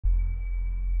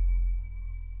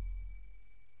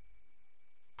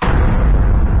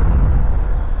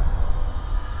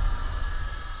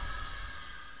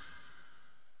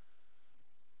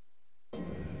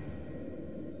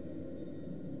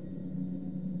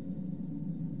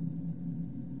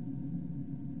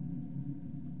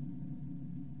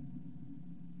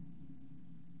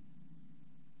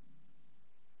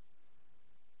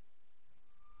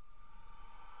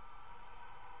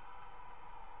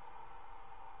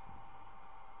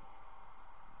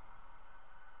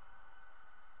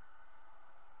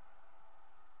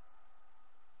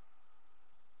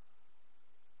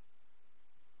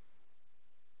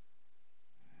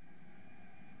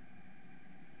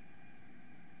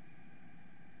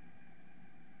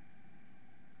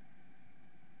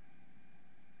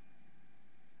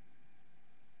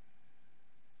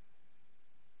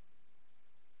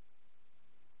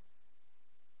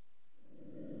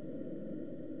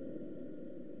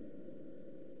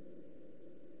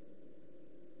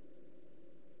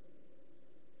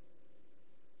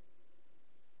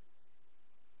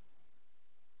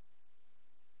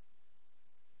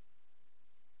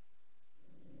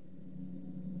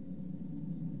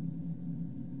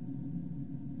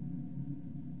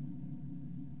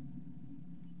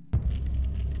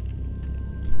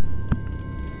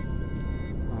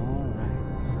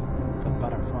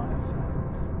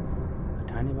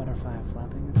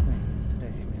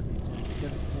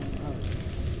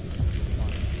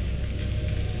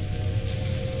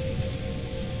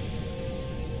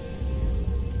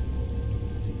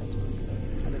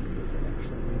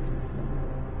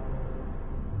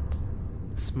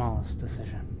smallest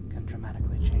decision can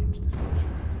dramatically change the future.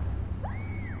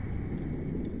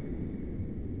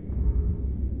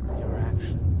 Your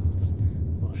actions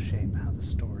will shape how the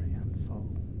story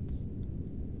unfolds.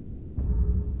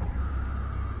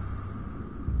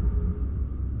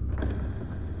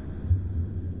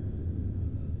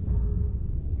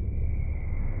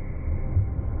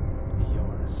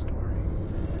 Your story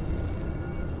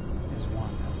is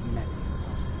one of many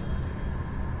possibilities.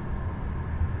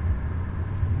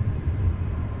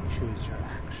 Choose your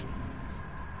actions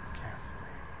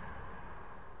carefully.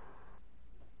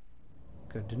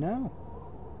 Good to know.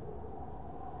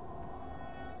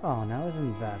 Oh, now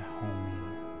isn't that homey?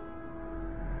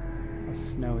 A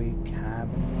snowy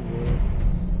cabin in the woods.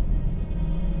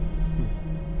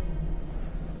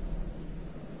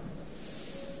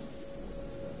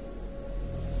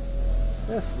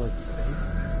 This looks safe.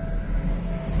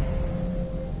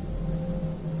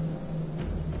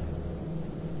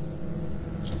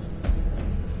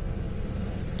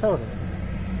 Totally.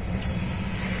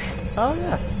 Oh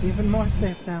yeah, even more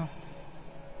safe now.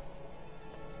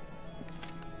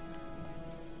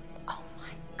 Oh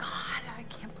my god, I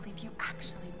can't believe you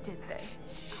actually did this.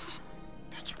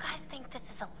 Don't you guys think this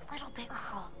is a little bit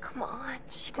cruel? Come on,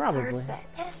 she Probably. deserves it.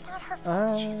 It is not her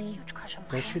fault. She has a huge crush on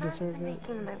Does she Brian. deserve I'm it?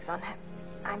 making moves on him.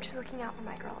 I'm just looking out for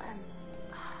my girl, Em.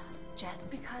 Just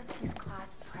because he's class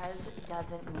prez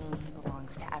doesn't mean he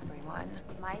belongs to everyone.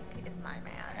 Mike is my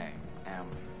man. Hey,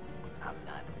 I'm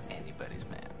not anybody's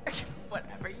man.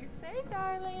 Whatever you say,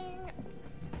 darling.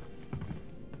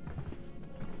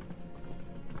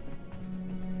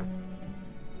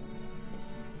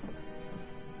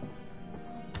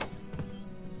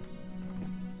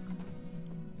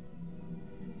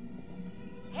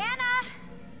 Hannah!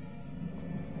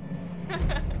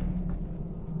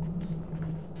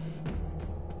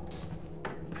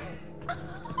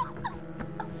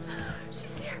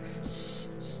 She's here. Shh,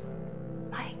 shh.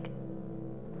 Mike.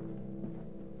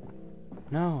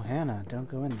 No, Hannah, don't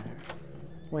go in there.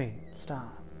 Wait,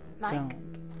 stop. Mike? Don't.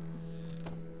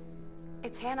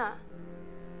 It's Hannah.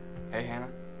 Hey, Hannah.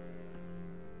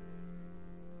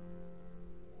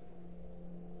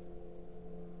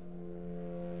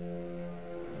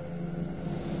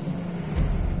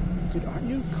 Dude, aren't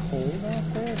you cold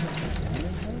out there just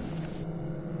standing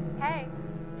there? Hey,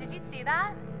 did you see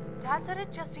that? Dad said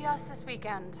it'd just be us this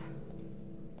weekend.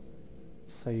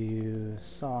 So you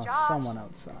saw Josh. someone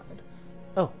outside.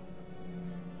 Oh,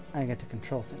 I get to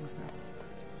control things now.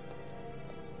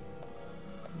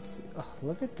 Let's see. Oh,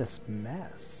 look at this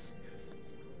mess.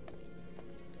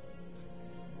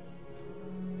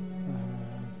 Okay.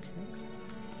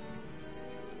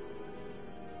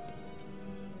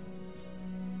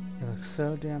 You look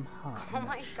so damn hot. in Oh that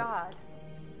my shirt. god.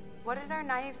 What did our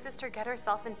naive sister get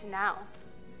herself into now?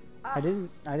 I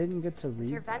didn't get to read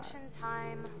that. Intervention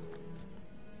time.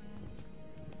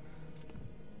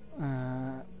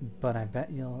 But I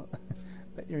bet you'll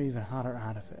bet you're even hotter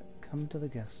out of it. Come to the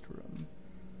guest room.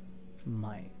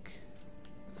 Mike.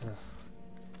 Ugh.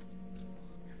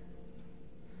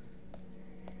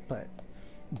 But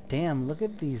damn, look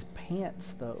at these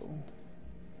pants though.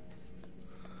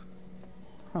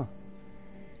 Huh.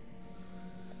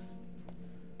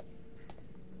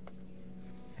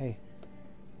 Hey.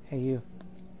 Hey you.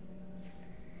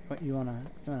 What you wanna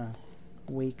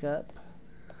wake up?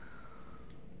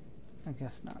 I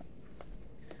guess not.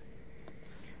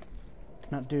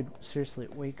 No, dude, seriously,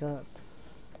 wake up.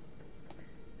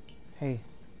 Hey,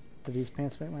 do these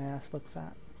pants make my ass look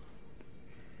fat?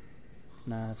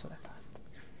 Nah, that's what I thought.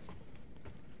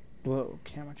 Whoa,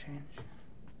 camera change.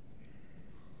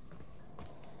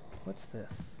 What's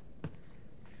this?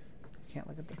 Can't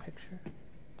look at the picture.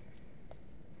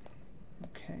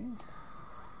 Okay.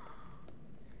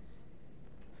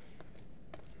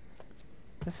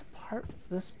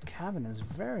 This cabin is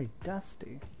very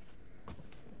dusty.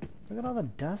 Look at all the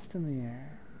dust in the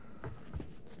air.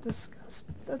 It's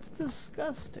that's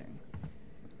disgusting.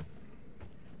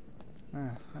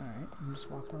 Alright, I'm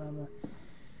just walking around the...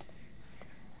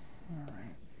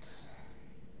 Alright.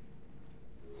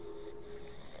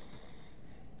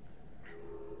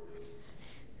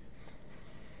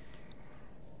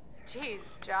 Jeez,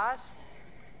 Josh.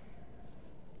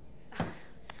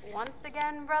 Once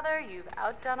again, brother, you've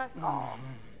outdone us all.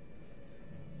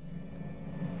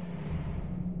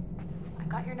 I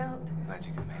got your note. Glad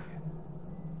you could make it.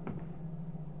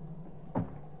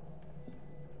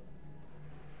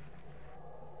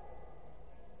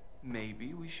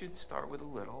 Maybe we should start with a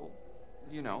little,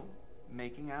 you know,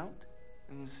 making out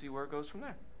and see where it goes from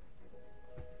there.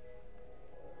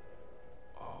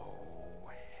 Oh,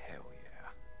 hell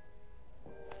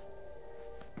yeah.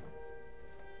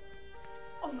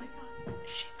 Oh my god.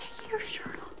 She's taking her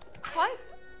shirt off. What?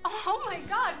 Oh my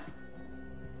god.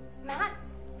 Matt,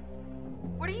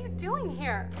 what are you doing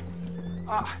here?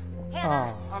 Hannah.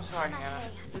 Oh. I'm sorry, Hannah, Hannah. hey,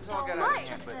 It's all got don't- out of it's hand,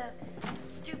 just but...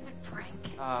 a stupid prank.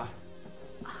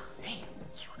 Hey,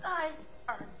 You guys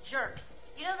are jerks.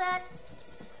 You know that?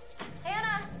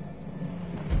 Hannah!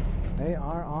 They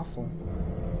are awful.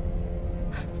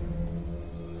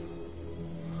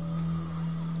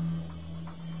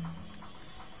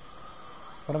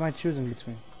 What am I choosing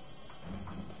between?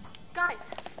 Guys,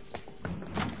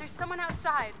 there's someone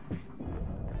outside.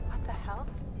 What the hell?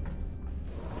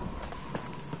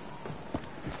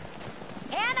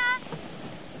 Hannah!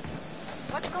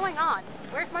 What's going on?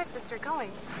 Where's my sister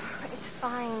going? It's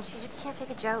fine. She just can't take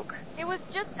a joke. It was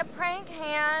just a prank,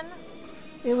 Han.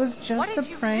 It was What just did a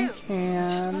you prank, do?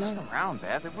 just Han. messing around,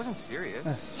 Beth. It wasn't serious.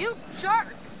 You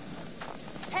jerks!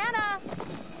 Hannah!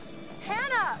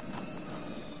 Hannah!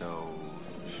 So,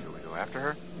 should we go after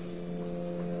her?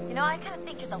 You know, I kind of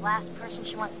think you're the last person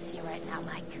she wants to see right now,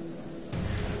 Mike.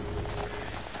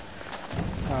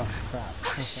 Oh, crap.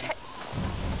 Okay. Shit.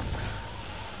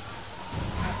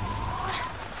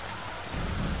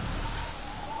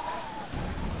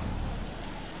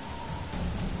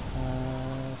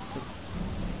 Let's see.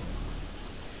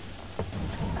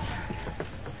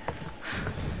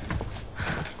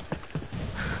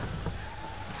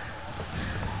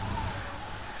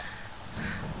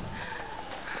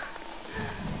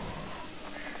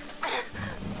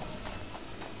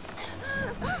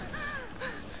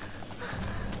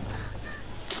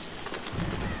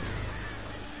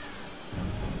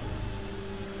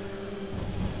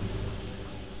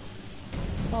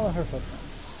 Follow her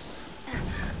footprints.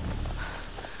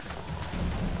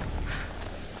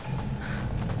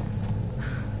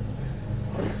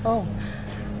 Oh,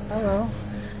 hello.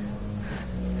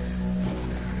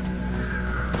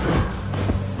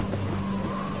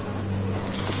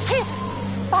 Jesus!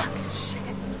 Fuck! Shit!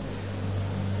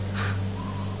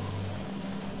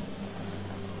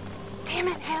 Damn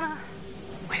it, Hannah!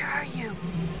 Where are you?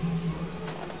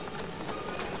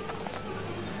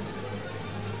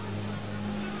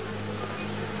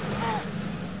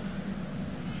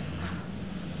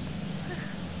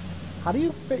 How do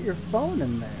you fit your phone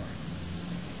in there?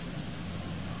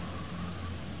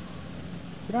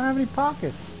 You don't have any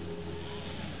pockets.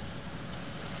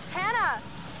 Hannah!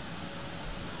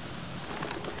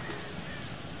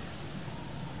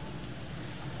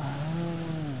 Ah.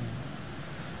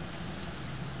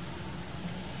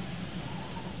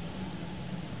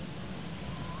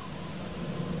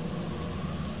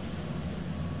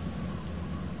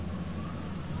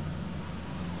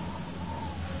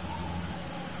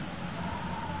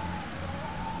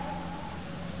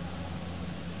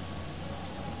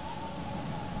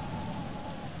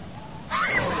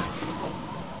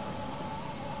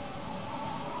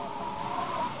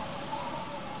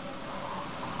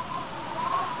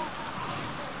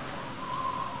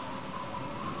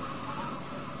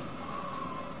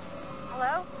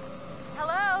 Hello?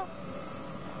 Hello?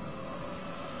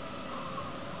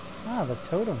 Ah, the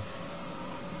totem.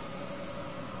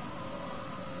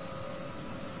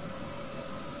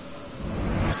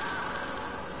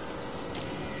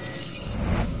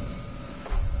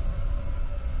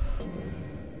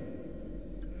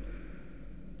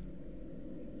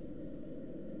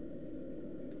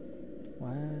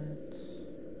 What?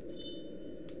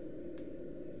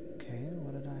 Okay,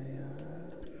 what did I,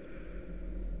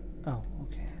 Oh,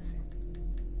 okay, I see.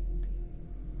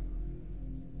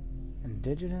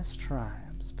 Indigenous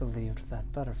tribes believed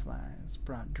that butterflies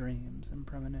brought dreams and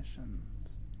premonitions.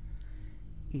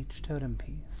 Each totem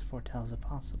piece foretells a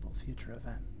possible future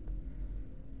event.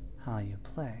 How you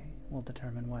play will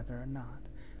determine whether or not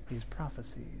these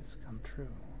prophecies come true.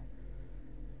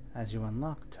 As you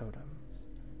unlock totems,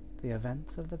 the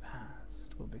events of the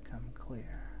past will become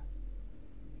clear.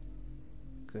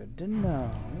 Good to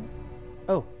know.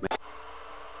 Oh!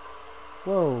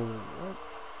 Whoa, what?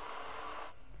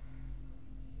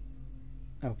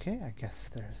 Okay, I guess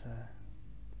there's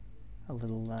a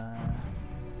little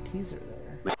teaser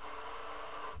there.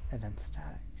 Event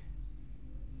static.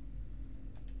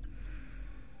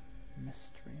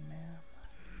 Mystery man.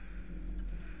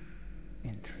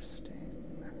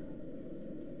 Interesting.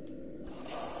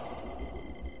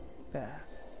 Beth.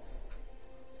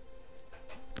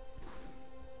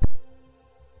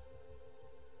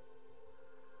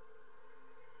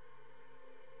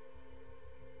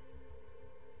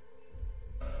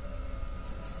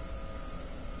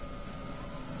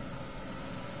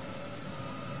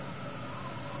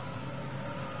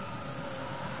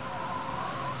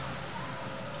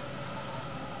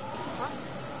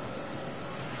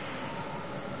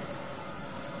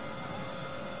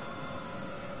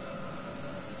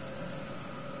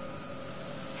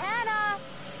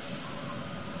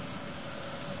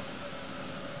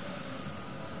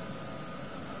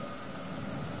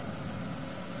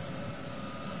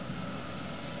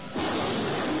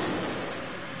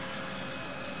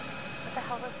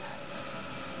 What was that?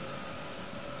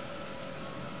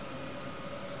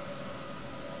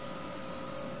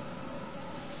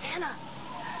 Hannah!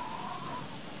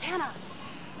 Hannah!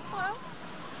 Hello?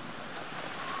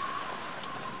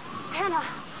 Hannah!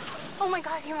 Oh my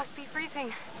god, you must be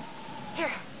freezing.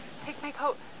 Here, take my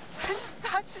coat. I'm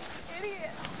such an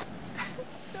idiot. I'm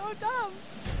so dumb.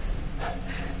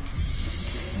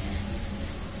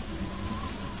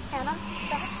 Hannah,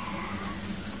 back.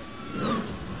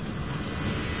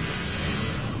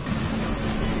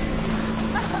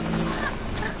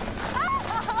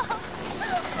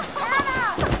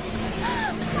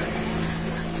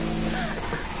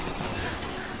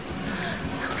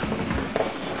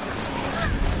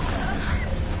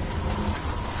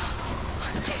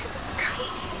 Jesus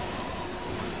Christ.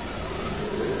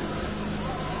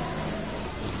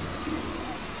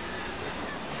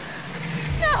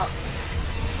 No!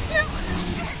 No!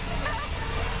 Shit!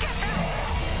 Get out!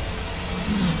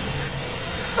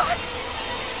 Fuck!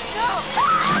 No!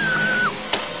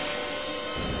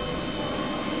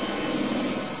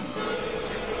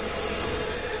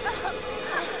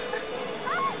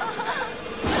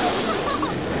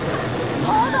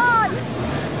 Hold on!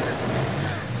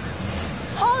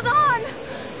 Hold on!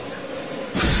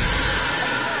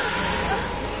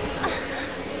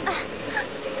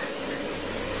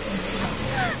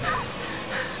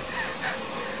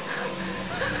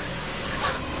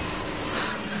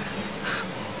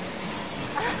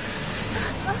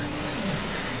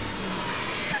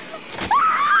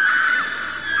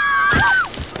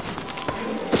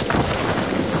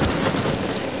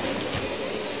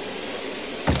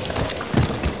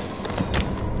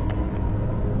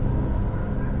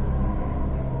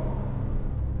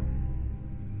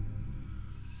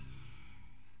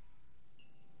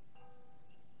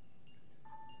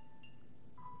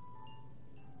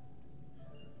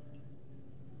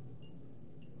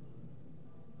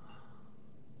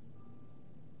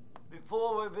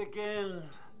 Before we begin,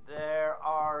 there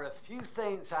are a few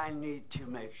things I need to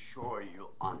make sure you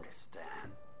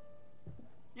understand.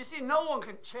 You see, no one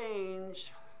can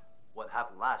change what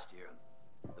happened last year.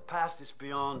 The past is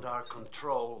beyond our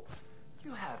control.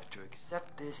 You have to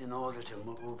accept this in order to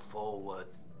move forward.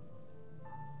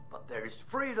 But there is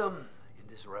freedom in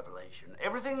this revelation.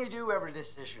 Everything you do, every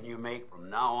decision you make from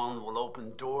now on will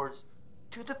open doors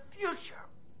to the future.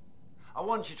 I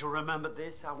want you to remember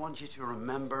this. I want you to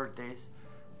remember this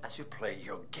as you play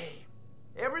your game.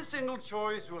 Every single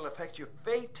choice will affect your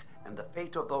fate and the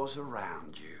fate of those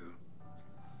around you.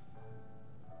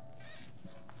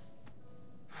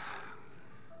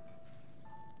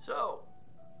 So,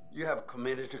 you have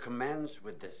committed to commence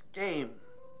with this game.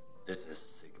 This is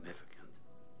significant,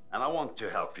 and I want to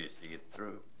help you see it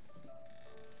through.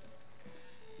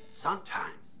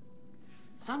 Sometimes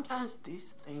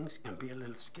these things can be a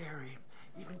little scary,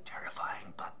 even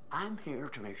terrifying, but I'm here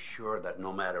to make sure that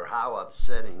no matter how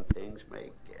upsetting things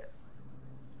may get,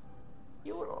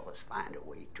 you will always find a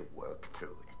way to work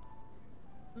through it.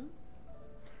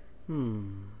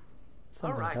 Something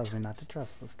All right. tells me not to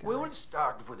trust this guy. We will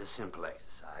start with a simple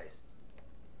exercise.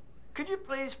 Could you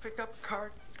please pick up a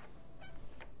card?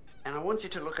 And I want you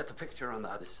to look at the picture on the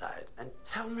other side and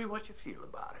tell me what you feel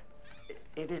about it.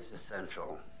 It is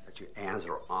essential that you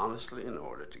answer honestly in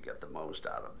order to get the most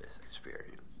out of this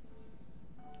experience.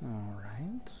 All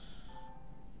right.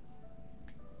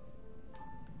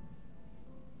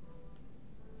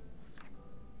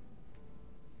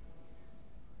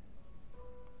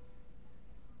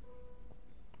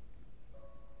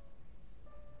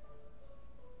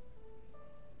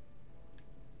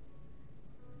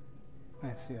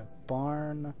 I see a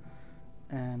barn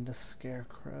and a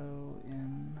scarecrow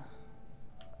in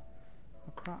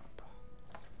a crop.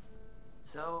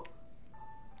 So,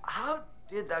 how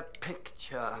did that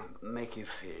picture make you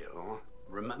feel?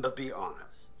 Remember, be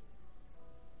honest.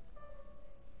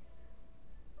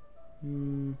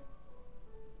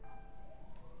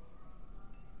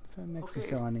 That makes me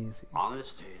feel uneasy.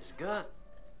 Honesty is good.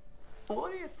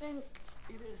 What do you think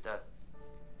it is that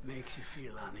makes you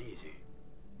feel uneasy?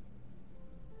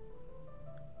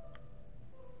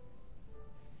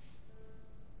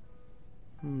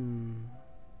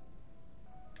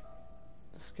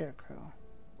 The scarecrow.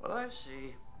 Well, I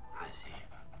see.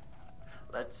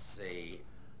 Let's say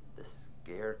the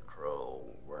scarecrow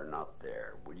were not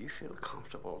there. Would you feel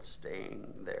comfortable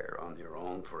staying there on your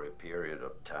own for a period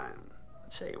of time?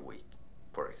 Let's say a week,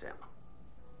 for example.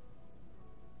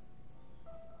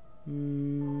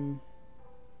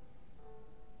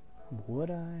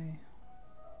 Would I?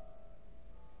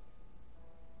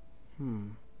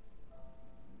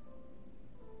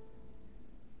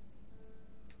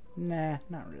 Nah,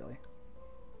 not really.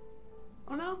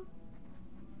 Oh, no?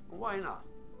 Why not?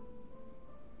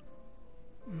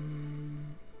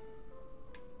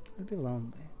 I'd be lonely.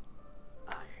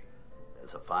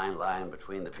 There's a fine line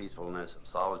between the peacefulness of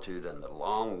solitude and the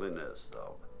loneliness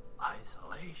of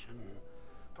isolation.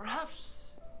 Perhaps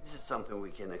this is something we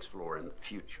can explore in the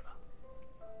future.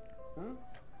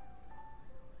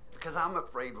 Because I'm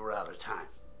afraid we're out of time.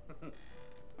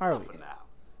 Are Not we? for now.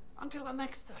 Until the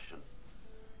next session.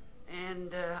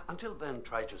 And until then,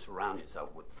 try to surround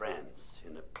yourself with friends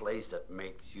in a place that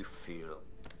makes you feel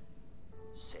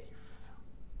safe.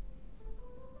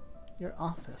 Your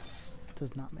office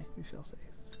does not make me feel safe.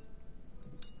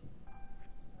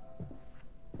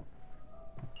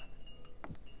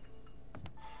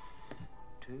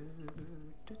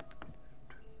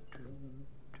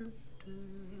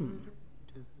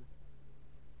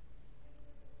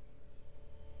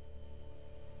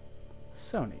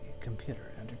 Sony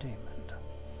Computer Entertainment.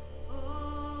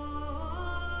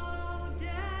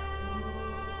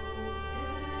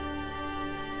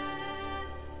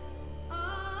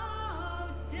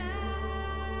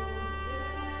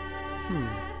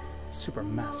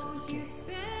 Supermassive games.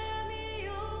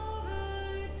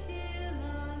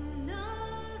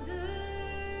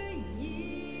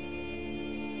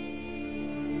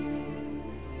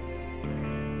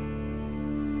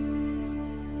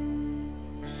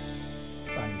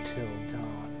 Until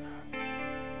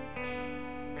Dawn.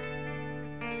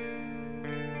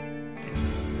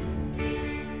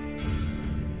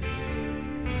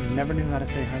 Never knew how to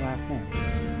say her last name.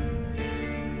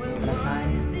 But I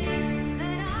kind of-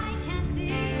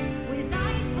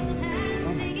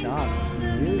 Oh my god,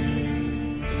 this music.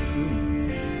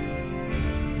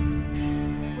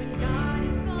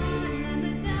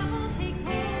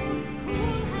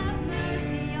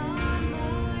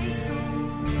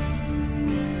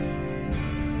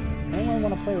 Anyone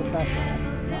want to play with that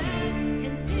guy?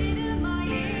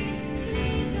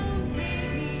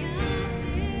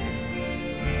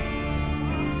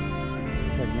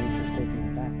 It's like nature's taking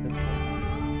me back this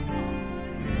way.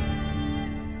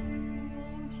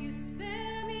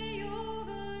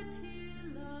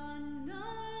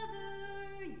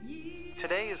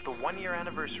 Today is the one-year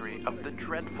anniversary of the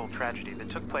dreadful tragedy that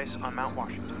took place on Mount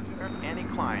Washington. Annie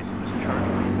Klein was in charge of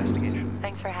the investigation.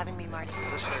 Thanks for having me, Marty.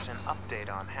 Listeners, an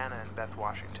update on Hannah and Beth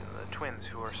Washington, the twins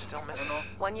who are still missing.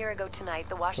 1 year ago tonight,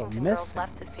 the Washington missing. girls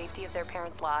left the safety of their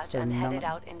parents' lodge So and headed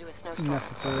not out into a snowstorm.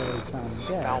 necessarily found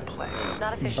dead. Foul play.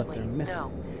 Not officially, they're missing.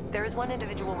 no. There is one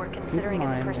individual we're considering as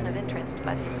a mind person of that interest,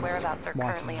 but his he's whereabouts are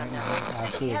watching currently right now, unknown.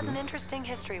 all two He of has an them. interesting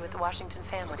history with the Washington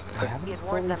family. I haven't He had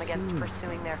warned them fully against seen-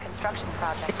 pursuing their construction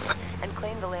project and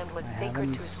claimed the land was I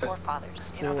sacred to his haven't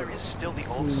forefathers. You know, there is still the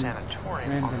old seen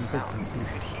sanatorium on random the bits and mountain.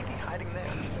 pieces. Could he be hiding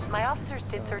there? My officers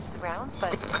did search the grounds,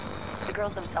 but the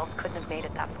girls themselves couldn't have made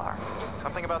it that far.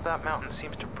 Something about that mountain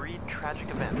seems to breed tragic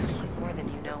events. More than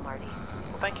you know, Marty.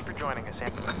 Well, thank you for joining us,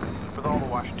 Annie. With all the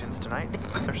Washingtons tonight,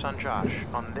 their son Josh,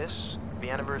 on this, the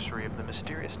anniversary of the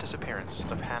mysterious disappearance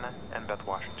of Hannah and Beth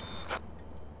Washington.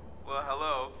 Well,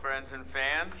 hello, friends and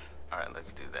fans. All right,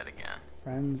 let's do that again.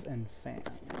 Friends and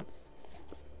fans.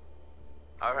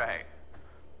 All right.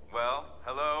 Well,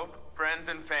 hello, friends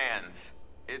and fans.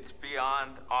 It's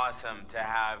beyond awesome to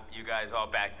have you guys all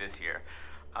back this year.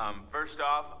 First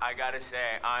off, I gotta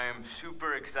say, I am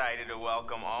super excited to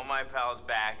welcome all my pals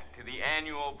back to the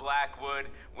annual Blackwood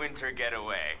Winter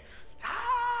Getaway.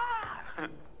 Ah!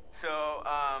 So,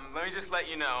 let me just let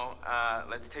you know,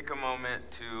 let's take a moment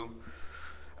to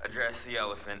address the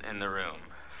elephant in the room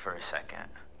for a second.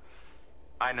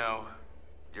 I know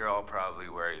you're all probably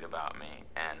worried about me,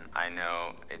 and I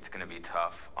know it's gonna be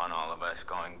tough on all of us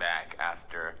going back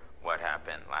after what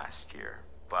happened last year,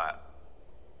 but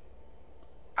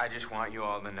I just want you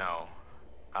all to know,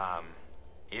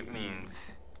 it means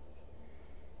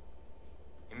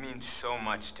so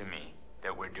much to me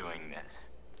that we're doing this,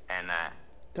 and that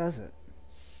Does it?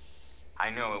 I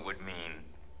know it would mean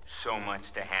so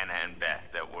much to Hannah and Beth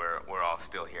that we're all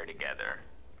still here together,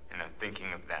 you know,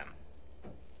 thinking of them.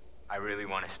 I really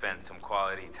want to spend some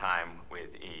quality time with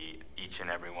each and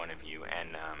every one of you, and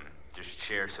just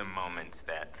share some moments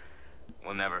that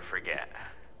we'll never forget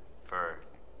for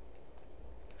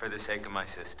the sake of my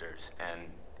sisters, and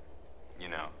you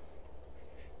know.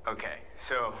 Okay,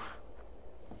 so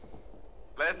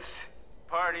let's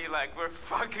party like we're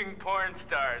fucking porn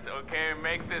stars, okay?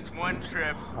 Make this one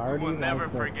trip Party we'll never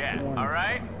like we're forget, porn all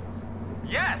right? stars.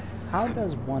 Yes! How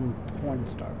does one porn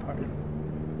star party?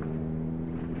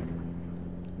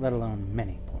 Let alone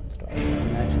many porn stars. I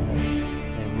imagine that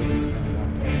they wouldn't really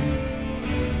want to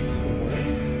work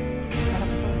at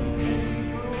a party. So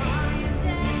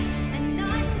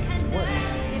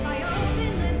work.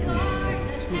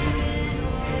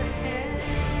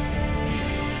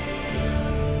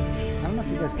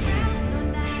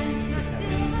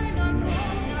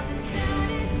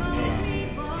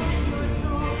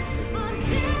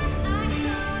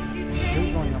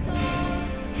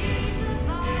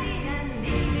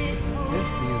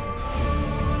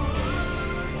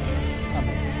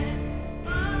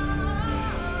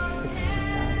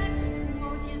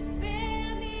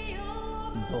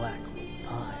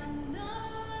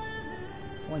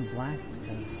 black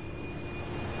because it's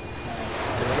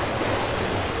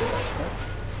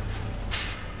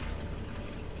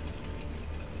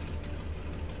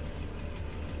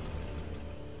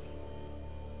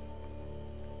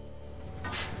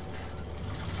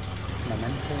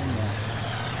Memento Mori.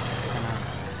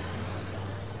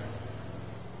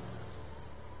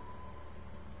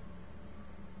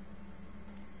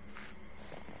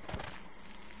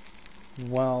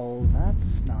 Well,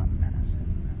 that's not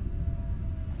menacing.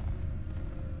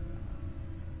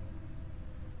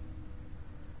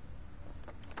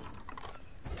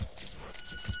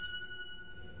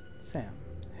 Sam,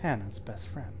 Hannah's best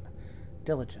friend.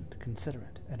 Diligent,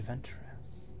 considerate, adventurous.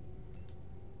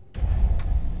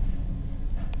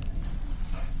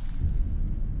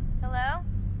 Hello?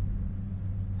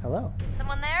 Hello.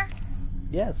 Someone there?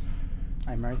 Yes,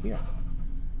 I'm right here.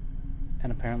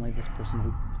 And apparently this person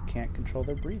who can't control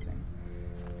their breathing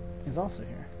is also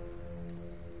here.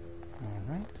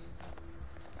 Alright.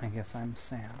 I guess I'm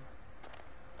Sam.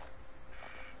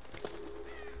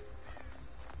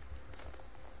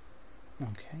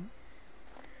 Okay.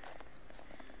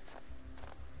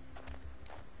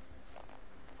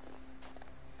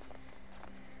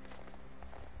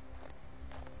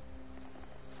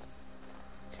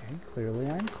 Okay, clearly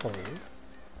I'm cold.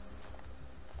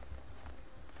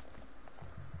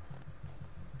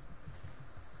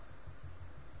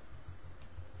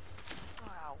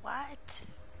 Oh, what?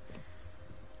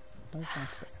 What does that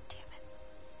say? Damn it.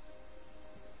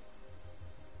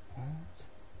 What?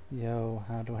 Yo,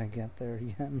 how do I get there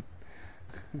again?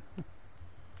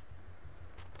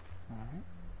 Alright.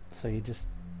 So you just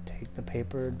take the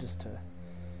paper just to,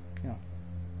 you know,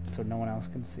 so no one else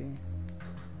can see?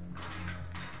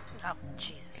 Oh,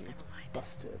 Jesus, never mind.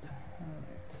 Busted.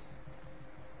 Alright.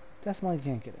 Definitely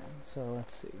can't get in, so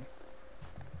let's see.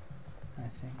 I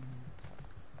think...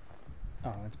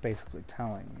 Oh, it's basically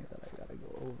telling me that I gotta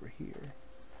go over here.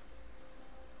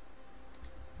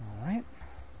 Alright.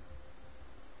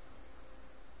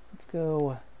 Let's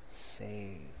go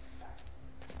save.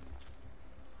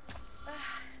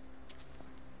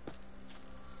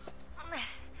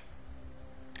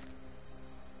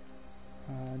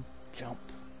 Jump.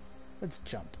 Let's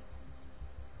jump.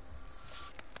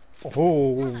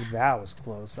 Oh, that was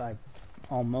close. I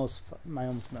almost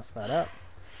messed that up.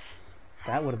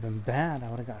 That would have been bad. I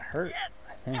would have got hurt,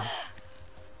 I think.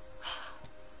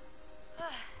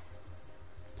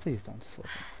 Please don't slip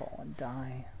and fall and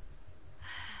die.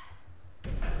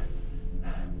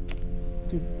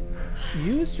 Dude,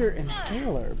 use your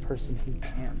inhaler, person who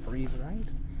can't breathe, right?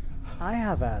 I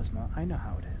have asthma. I know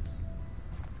how it is.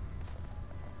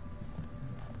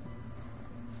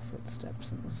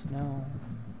 Footsteps in the snow.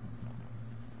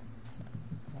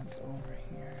 What's over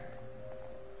here?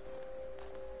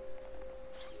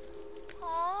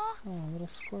 Aw. Oh, a little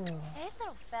squirrel. Hey,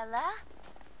 little fella.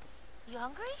 You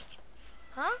hungry?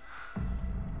 Huh?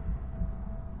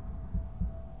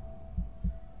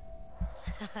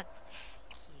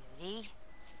 Cutie.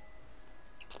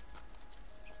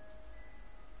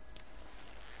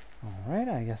 Alright,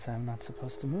 I guess I'm not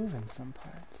supposed to move in some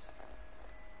parts.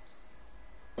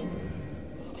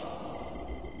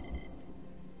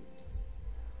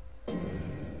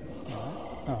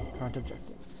 Oh, current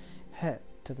objective. Head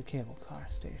to the cable car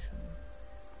station.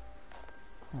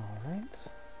 Alright.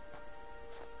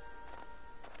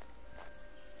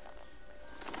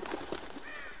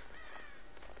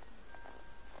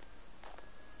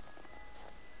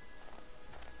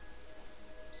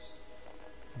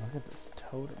 Look at this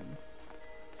totem.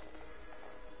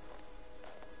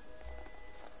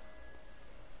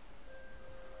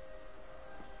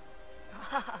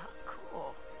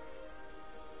 Cool.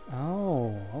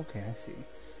 Oh, okay, I see.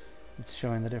 It's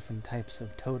showing the different types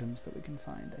of totems that we can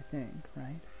find, I think,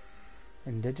 right?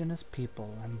 Indigenous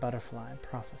people and butterfly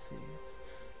prophecies.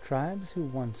 Tribes who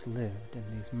once lived in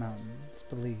these mountains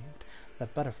believed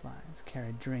that butterflies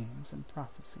carried dreams and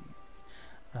prophecies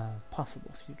of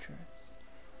possible futures.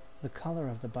 The color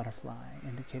of the butterfly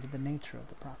indicated the nature of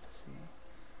the prophecy.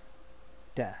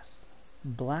 Death.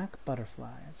 Black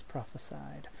butterflies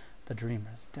prophesied the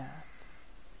dreamer's death.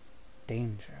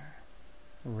 Danger.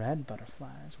 Red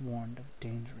butterflies warned of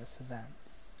dangerous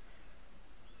events.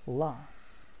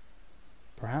 Loss.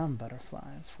 Brown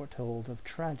butterflies foretold of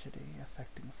tragedy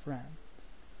affecting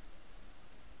friends.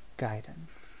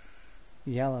 Guidance.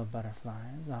 Yellow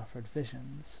butterflies offered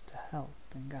visions to help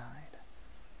and guide.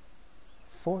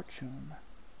 Fortune.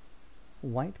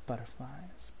 White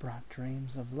butterflies brought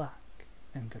dreams of luck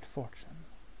and good fortune.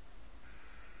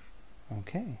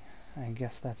 Okay, I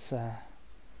guess that's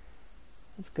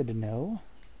good to know.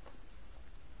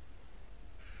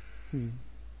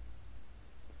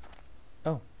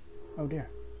 Oh dear.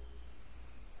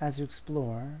 As you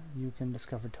explore, you can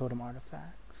discover totem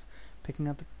artifacts. Picking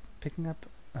a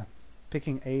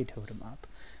totem up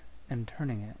and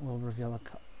turning it will reveal a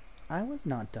I was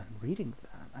not done reading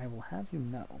that. I will have you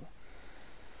know.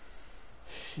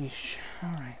 Sheesh.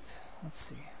 Alright, let's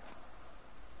see.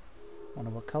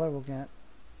 Wonder what color we'll get.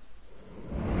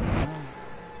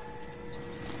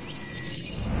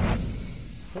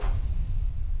 Oh.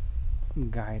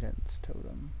 Guidance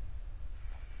totem.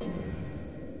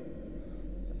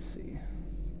 Let's see.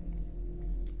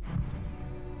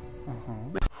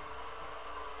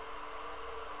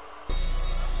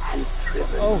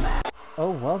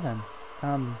 Oh, well then.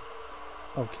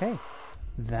 Okay.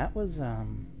 That was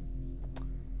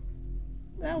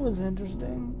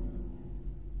interesting.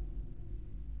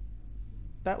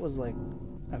 That was like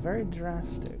a very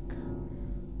drastic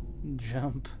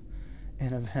jump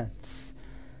in events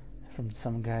from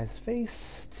some guy's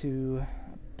face to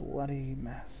a bloody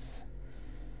mess.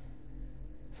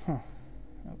 Huh.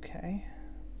 Okay.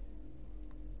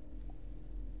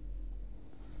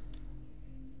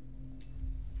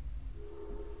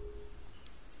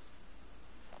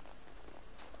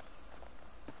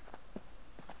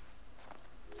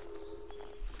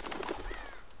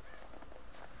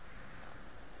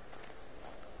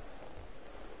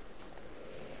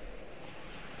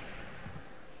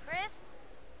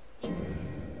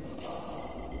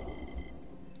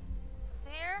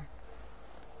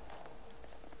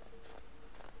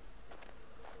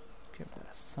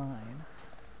 Sign.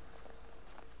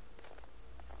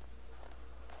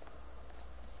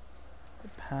 The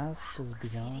past is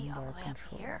beyond our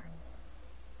control.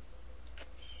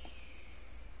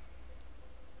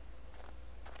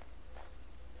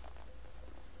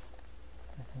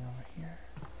 Anything over here?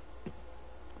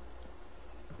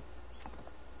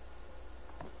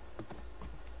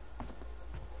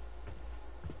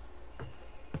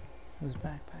 Whose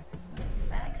backpack is this?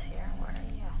 Bag's here. Where are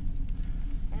you?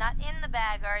 You're not in the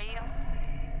bag, are you?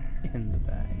 In the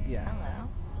bag, yes. Hello.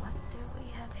 What do we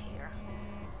have here?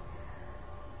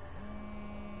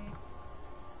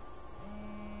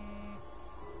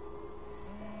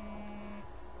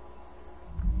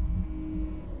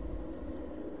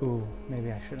 Ooh,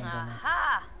 maybe I shouldn't have done this.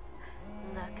 Aha!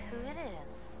 Look who it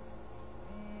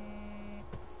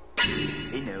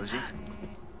is. He knows it.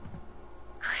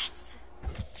 Chris.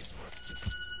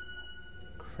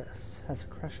 Chris has a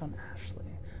crush on Ashley.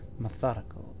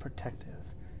 Methodical,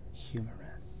 protective,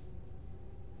 humorous.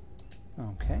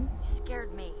 Okay. You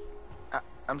scared me.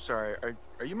 I'm sorry.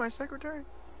 Are you my secretary?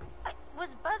 I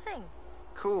was buzzing.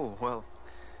 Cool. Well,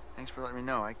 thanks for letting me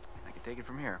know. I can take it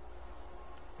from here.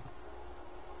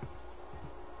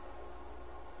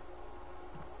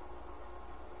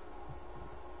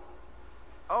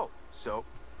 Oh, so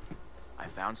I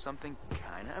found something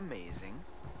kind of amazing.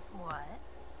 What?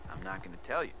 I'm not going to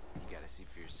tell you. You got to see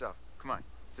for yourself. Come on,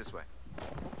 it's this way.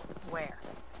 Where?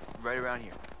 Right around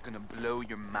here. Gonna blow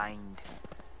your mind.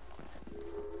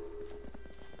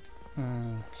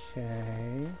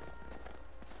 Okay.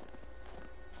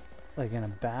 Like in a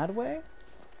bad way?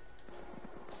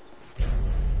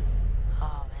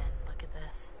 Oh man, look at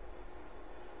this.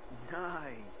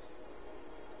 Nice.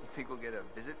 You think we'll get a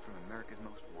visit from America's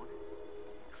Most Wanted?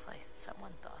 Looks like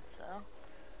someone thought so.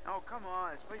 Oh, come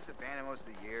on. This place is abandoned most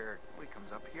of the year. Nobody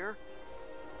comes up here.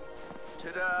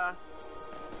 Ta-da!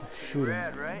 Shooting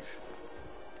Rad, range. right?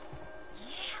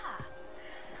 Yeah.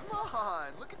 Come on.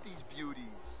 Look at these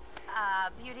beauties.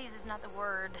 Beauties is not the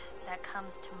word that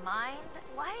comes to mind.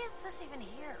 Why is this even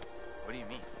here? What do you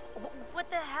mean? What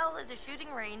the hell is a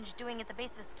shooting range doing at the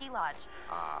base of a ski lodge?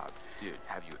 Dude,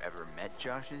 have you ever met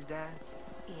Josh's dad?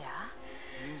 Yeah?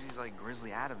 He thinks he's like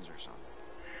Grizzly Adams or something.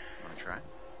 Wanna try?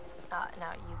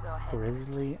 No, you go ahead.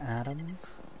 Grizzly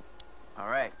Adams?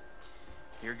 Alright.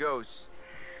 Here goes.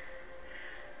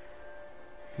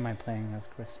 Am I playing as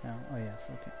Chris now? Oh yes,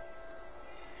 okay.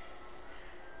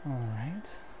 Alright.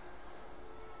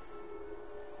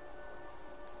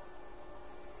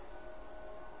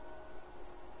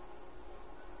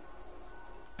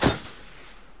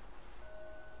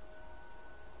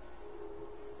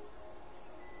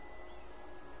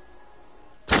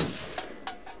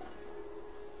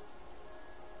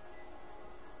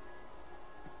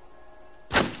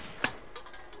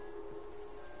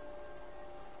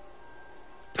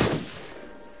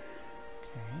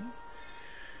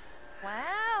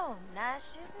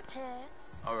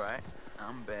 Alright,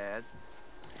 I'm bad.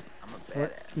 I'm a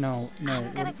badass. No.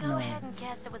 I'm gonna go no. ahead and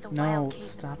guess it was a No, wild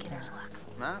case stop of beginner's that. luck.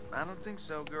 Nah, I don't think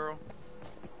so, girl.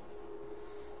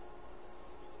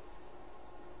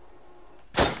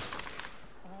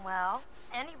 Well,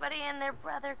 Anybody and their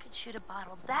brother could shoot a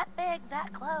bottle that big,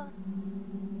 that close.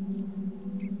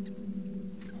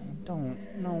 Don't.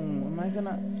 No, am I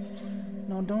gonna...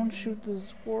 No, don't shoot the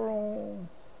squirrel.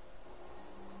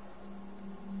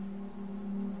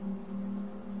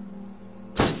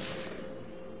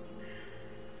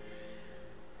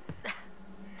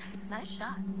 Nice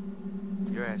shot.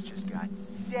 Your ass just got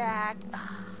sacked.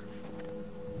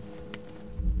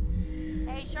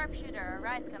 Hey, sharpshooter, a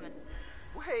ride's coming.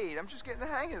 Wait, I'm just getting the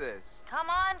hang of this. Come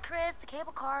on, Chris, the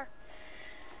cable car.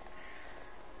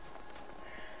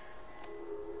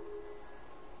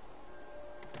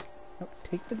 No,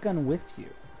 take the gun with you.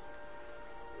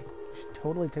 You should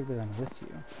totally take the gun with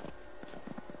you.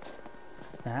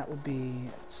 'Cause that would be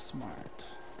smart.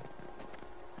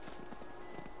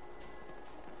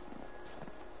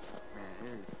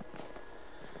 Man,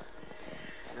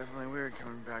 it's definitely weird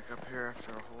coming back up here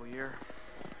after a whole year.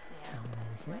 Yeah, I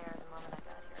swear, the moment I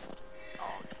got here, it just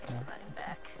all came running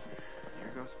back. Year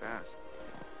goes fast.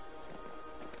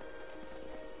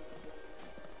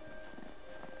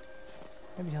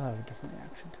 Maybe he'll have a different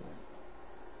reaction to it.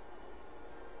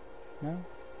 No?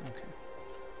 Okay.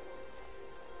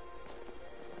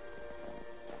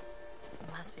 It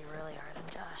must be really hard on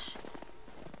Josh.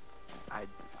 I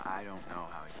don't know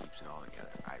how he keeps it all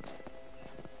together.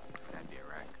 That'd be a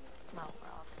wreck. Well, we're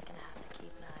all just gonna have to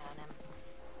keep an eye on him.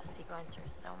 Must be going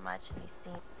through so much, and he's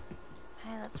seen...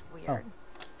 Hey, that's weird.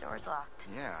 Door's locked.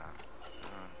 Yeah.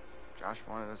 Josh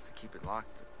wanted us to keep it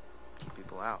locked to keep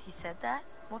people out. He said that?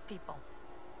 What people?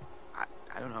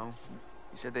 I don't know.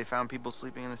 He said they found people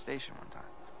sleeping in the station one time.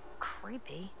 It's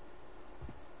creepy.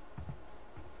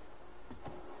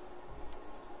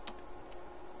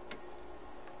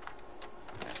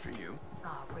 After you.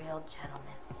 Oh, real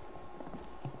gentleman.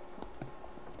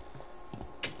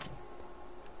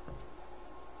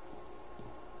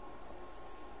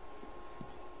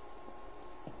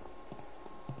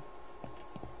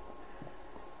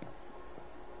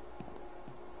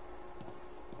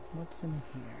 What's in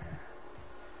here?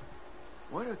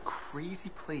 What a crazy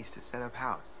place to set up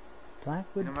house.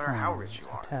 Blackwood No matter how Pines rich you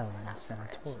are. Hotel and That's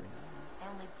Sanatorium.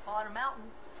 Only bought a mountain.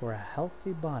 For a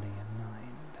healthy body and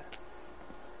mind.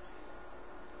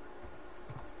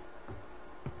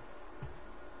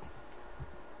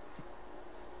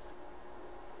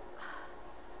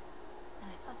 And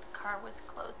I thought the car was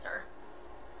closer.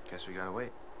 Guess we gotta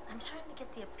wait. I'm starting to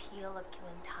get the appeal of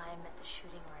killing time at the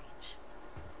shooting range.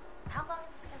 How long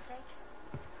is this gonna take?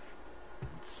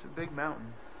 It's a big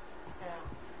mountain. Yeah.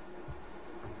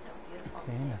 It's so beautiful.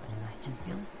 Okay, nothing It else just in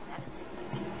here. feels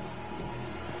medicine-like.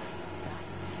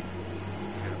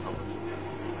 You gotta publish.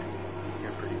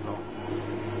 You're pretty low.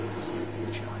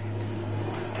 Sleeping giant.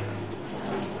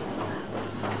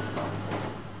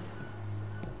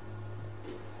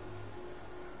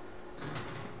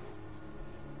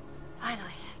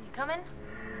 Finally, you coming?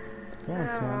 Go on,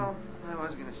 Yeah, Sam. well, I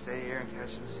was gonna stay here and catch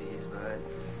some seas, but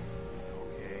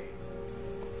okay.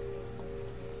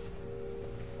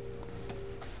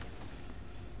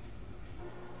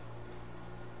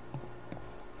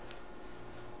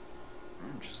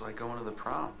 Just like going to the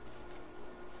prom.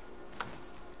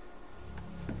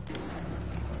 Here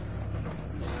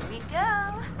we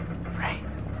go. Right.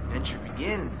 Adventure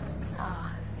begins. Oh,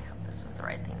 I hope this was the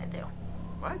right thing to do.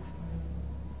 What?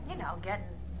 You know, getting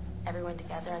everyone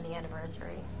together on the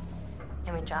anniversary.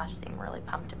 I mean, Josh seemed really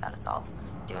pumped about us all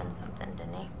doing something,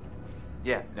 didn't he?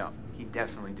 Yeah, no, he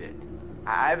definitely did.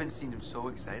 I haven't seen him so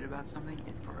excited about something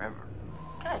in forever.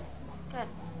 Good, good.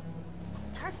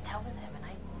 It's hard to tell with him, and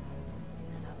I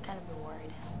don't know, kind of been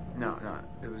worried. No,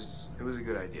 it was a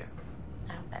good idea.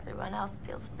 I hope everyone else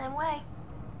feels the same way.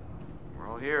 We're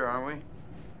all here, aren't we?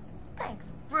 Thanks,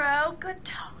 bro. Good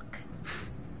talk.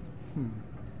 You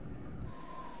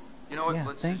know what? Yeah,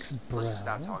 let's thanks, just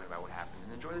stop bro. talking about what happened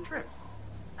and enjoy the trip.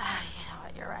 You know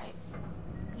what? You're right.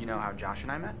 You know how Josh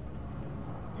and I met?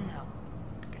 No.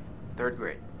 Okay. 3rd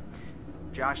grade.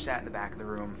 Josh sat in the back of the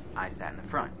room, I sat in the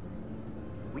front.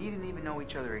 We didn't even know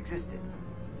each other existed.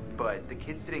 But the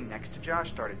kid sitting next to Josh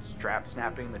started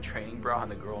strap-snapping the training bra on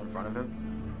the girl in front of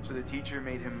him. So the teacher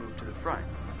made him move to the front,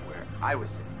 where I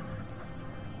was sitting.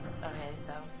 Okay,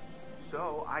 so.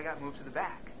 So I got moved to the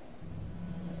back.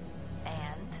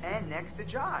 And next to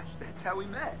Josh. That's how we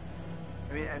met.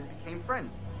 I mean, and became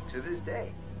friends to this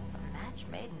day. A match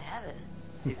made in heaven.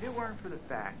 If it weren't for the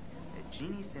fact that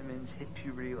Jeannie Simmons hit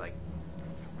puberty like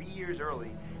 3 years early,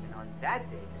 and on that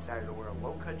day decided to wear a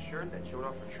low-cut shirt that showed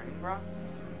off her training bra,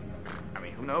 I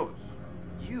mean, who knows?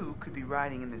 You could be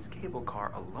riding in this cable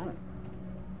car alone.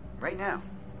 Right now.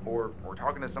 Or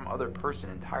talking to some other person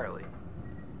entirely.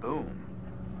 Boom.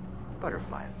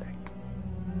 Butterfly effect.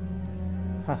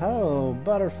 Ho-ho,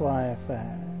 butterfly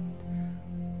effect.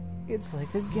 It's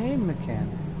like a game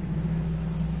mechanic.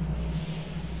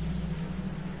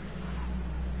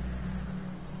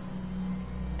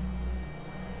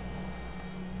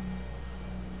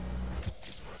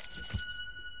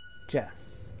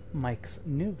 Jess, Mike's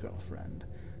new girlfriend,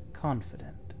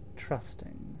 confident,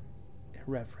 trusting,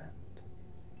 irreverent.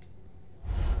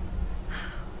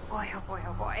 Boy, oh boy,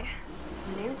 oh boy.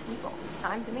 New people.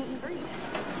 Time to meet and greet.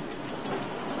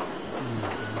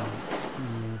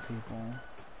 New people.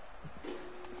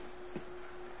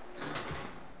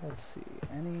 Let's see,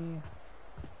 any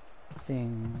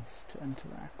things to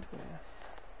interact with?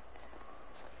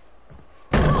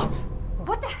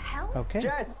 What the hell? Okay.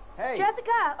 Jess, hey.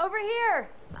 Jessica, over here.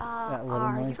 That little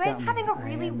Are you noise guys got me. having a I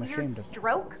really am weird ashamed of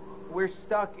stroke? We're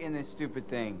stuck in this stupid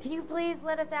thing. Can you please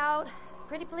let us out?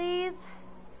 Pretty please?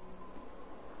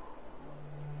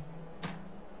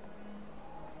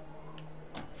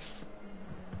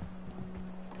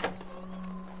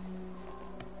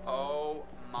 Oh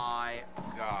my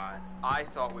god. I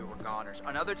thought we were goners.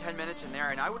 Another 10 minutes in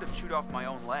there and I would have chewed off my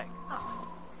own leg. Oh,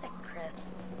 sick, Chris.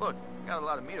 Look, got a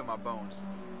lot of meat on my bones.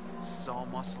 This is all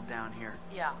muscle down here.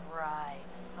 Yeah, right.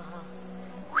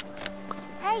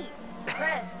 Hey,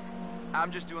 Chris.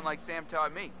 I'm just doing like Sam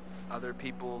taught me. Other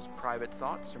people's private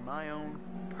thoughts are my own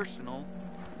personal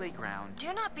playground.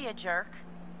 Do not be a jerk.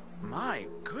 My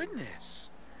goodness.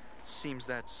 Seems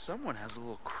that someone has a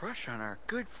little crush on our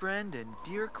good friend and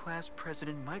dear class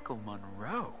president Michael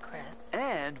Monroe. Chris.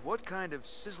 And what kind of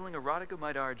sizzling erotica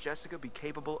might our Jessica be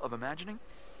capable of imagining?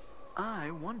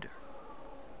 I wonder.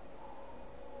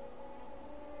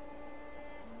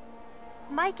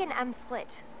 Mike and Em split.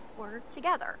 We're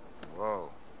together.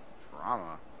 Whoa,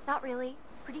 drama. Not really.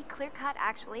 Pretty clear cut,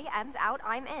 actually. Em's out,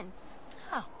 I'm in.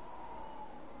 Oh.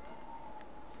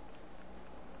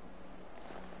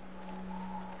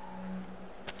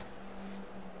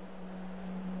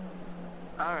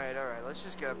 All right, let's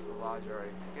just get up to the lodge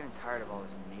already. I'm getting tired of all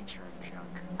this nature and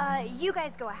junk. You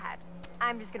guys go ahead.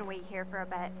 I'm just gonna wait here for a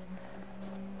bit.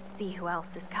 See who else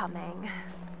is coming.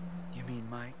 You mean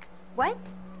Mike? What?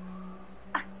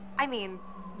 I mean,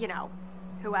 you know,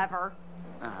 whoever.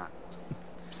 Uh-huh.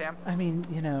 Sam? I mean,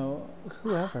 you know,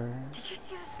 whoever. Did you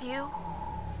see this view?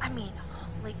 I mean,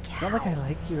 holy cow. Not like I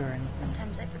like you or anything.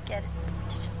 Sometimes I forget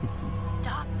to just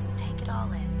stop and take it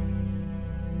all in.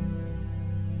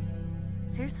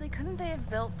 Seriously, couldn't they have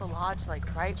built the lodge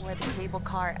like right where the cable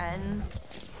car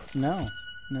ends? No,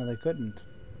 they couldn't.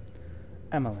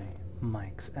 Emily,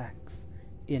 Mike's ex.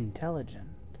 Intelligent,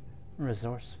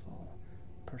 resourceful,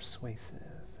 persuasive.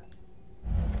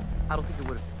 I don't think it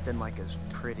would have been like as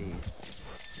pretty.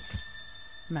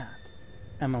 Matt,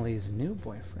 Emily's new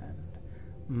boyfriend.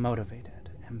 Motivated,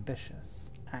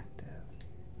 ambitious, active.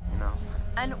 No.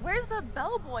 And where's the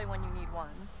bellboy when you need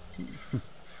one?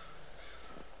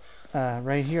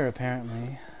 Right here,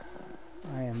 apparently.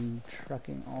 I am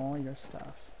trucking all your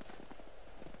stuff.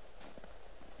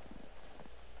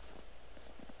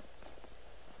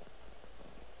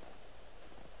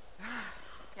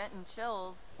 Getting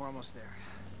chills. We're almost there.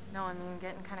 No, I mean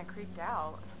getting kind of creeped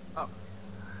out. Oh,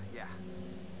 yeah.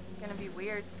 Gonna be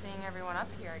weird seeing everyone up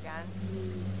here again.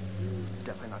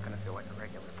 Definitely not gonna feel like a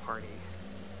regular party.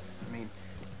 I mean,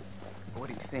 what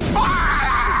do you think?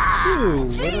 Ooh,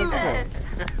 Jesus!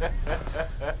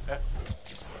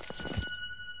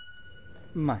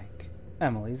 Mike,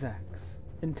 Emily's ex.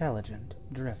 Intelligent,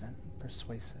 driven,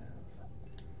 persuasive.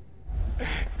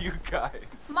 You guys.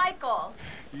 Michael!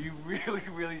 You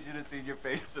really should have seen your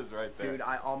faces right there. Dude,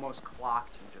 I almost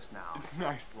clocked you just now.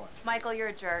 Nice one. Michael, you're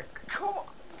a jerk. Come on.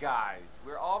 Guys,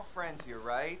 we're all friends here,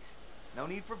 right? No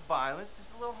need for violence,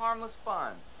 just a little harmless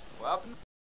fun. We're up in the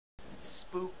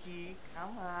spooky.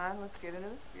 Come on, let's get into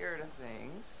the spirit of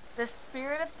things. The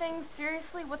spirit of things?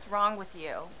 Seriously, what's wrong with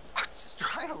you? Just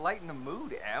trying to lighten the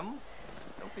mood, Em.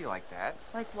 Don't be like that.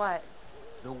 Like what?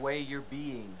 The way you're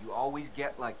being. You always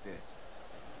get like this.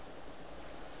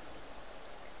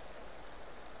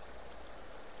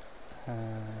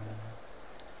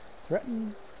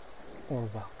 Threaten or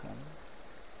welcome?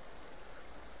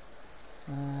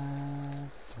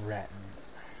 Threaten.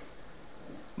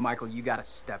 Michael, you gotta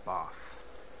step off.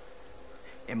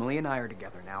 Emily and I are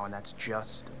together now, and that's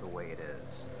just the way it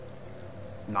is.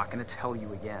 I'm not gonna tell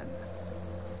you again.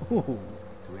 Ooh.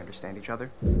 Do we understand each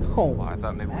other? Oh, Well, I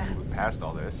thought maybe we moved past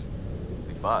all this.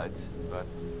 Be buds, but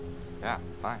yeah,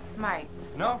 fine. Mike.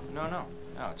 No,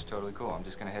 it's totally cool. I'm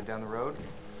just gonna head down the road,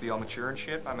 be all mature and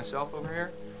shit by myself over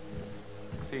here.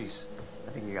 Peace.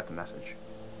 I think you got the message.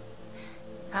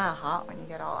 Kinda hot when you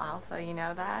get all alpha, you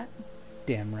know that?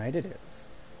 damn right it is.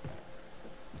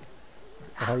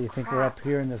 the hell do you think we're up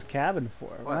here in this cabin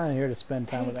for? We're not here to spend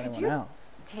time with could anyone you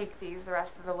else. take these the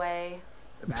rest of the way?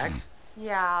 The bags?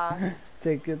 Yeah.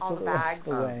 Take it all for the the rest bags. of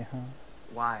the way, huh?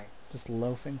 Why? Just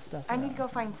loafing stuff I need to around. go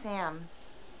find Sam.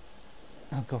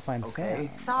 I'll go find Okay.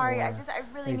 Sam. Sorry, Or I are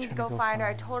really you need to trying go find her.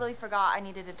 I totally forgot I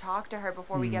needed to talk to her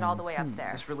before we get all the way up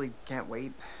there. This really can't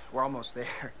wait. We're almost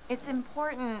there. It's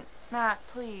important, Matt,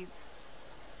 please.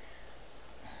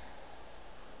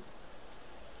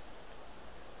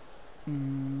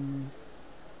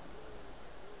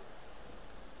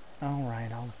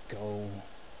 Alright, I'll go.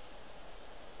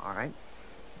 Alright.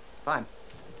 Fine.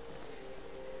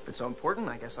 If it's so important,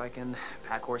 I guess I can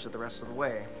pack horse it the rest of the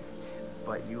way.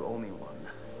 But you owe me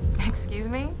one. Excuse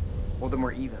me? Well, then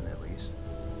we're even, at least.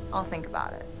 I'll think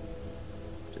about it.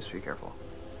 Just be careful.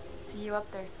 See you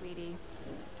up there, sweetie.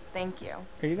 Thank you.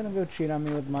 Are you gonna go cheat on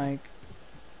me with Mike?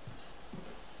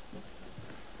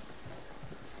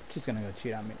 She's gonna go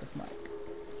cheat on me with Mike.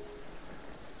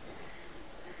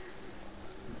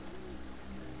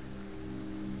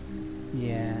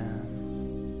 Yeah.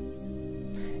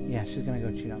 Yeah, she's gonna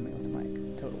go cheat on me with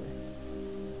Mike. Totally.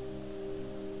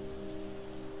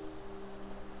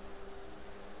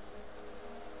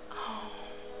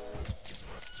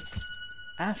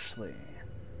 Ashley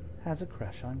has a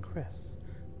crush on Chris.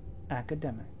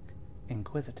 Academic,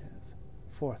 inquisitive,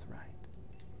 forthright.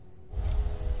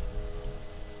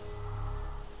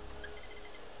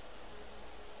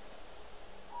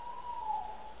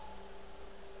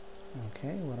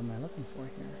 Okay, what am I looking for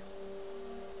here?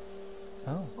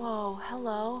 Oh, Whoa,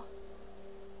 hello.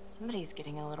 Somebody's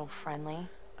getting a little friendly.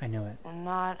 I knew it. And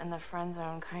not in the friend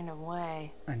zone kind of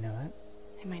way. I knew it.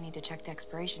 They might need to check the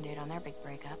expiration date on their big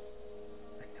breakup.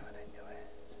 I knew it. I knew it.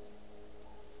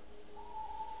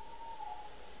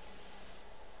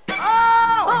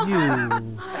 Oh! You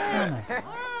son of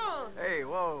a... Hey,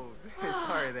 whoa.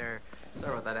 Sorry there.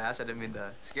 Sorry about that, Ash. I didn't mean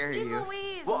to scare Jeez you.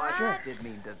 Louise, well, I Matt. did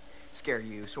mean to scare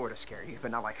you, sort of scare you,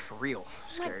 but not like for real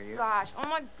scare you. Oh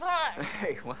my gosh.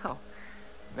 Hey, wow.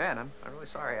 Man, I'm really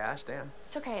sorry, Ash. Damn.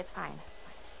 It's okay, it's fine. It's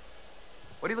fine.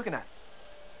 What are you looking at?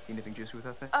 See anything juicy with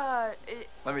that thing?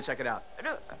 Let me check it out.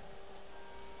 No.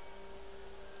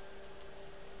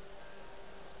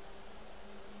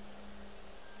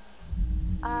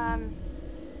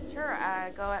 Sure,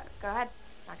 go ahead.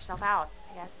 Knock yourself out,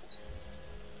 I guess.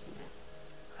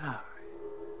 Oh,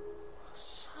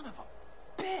 son of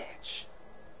a bitch.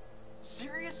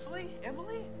 Seriously,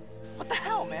 Emily? What the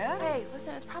hell, man? Hey,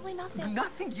 listen, it's probably nothing.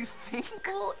 Nothing, you think?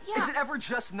 Well, yeah. Is it ever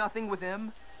just nothing with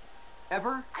him?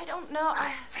 Ever? I don't know.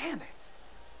 God damn it.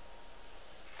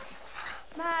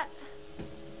 Matt.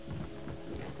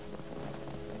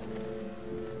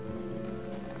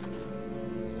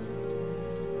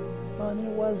 Well, I mean,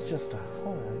 it was just a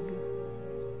hug.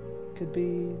 Could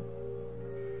be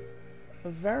a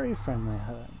very friendly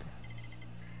hug.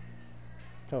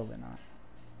 Totally not.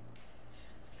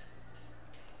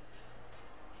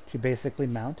 She basically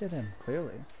mounted him,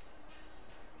 clearly.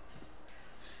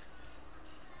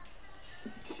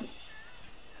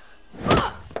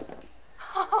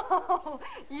 Oh,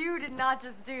 you did not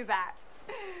just do that.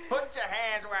 Put your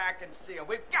hands where I can see them.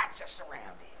 We've got you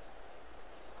surrounded.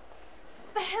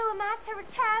 But who am I to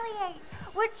retaliate?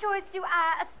 What choice do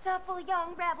I, a supple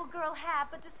young rebel girl, have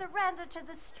but to surrender to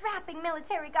the strapping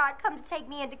military guard come to take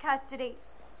me into custody?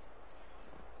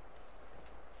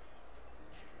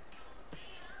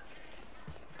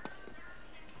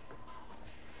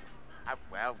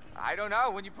 Well, I don't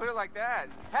know when you put it like that.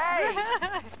 Hey!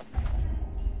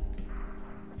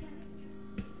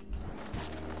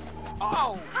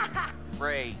 Oh!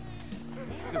 Great.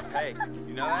 Hey,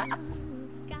 you know that?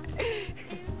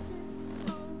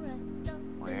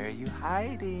 Where are you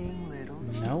hiding, little?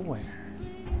 Nowhere.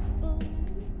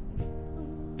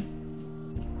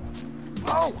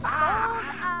 Oh!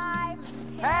 Ah!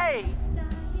 Hey!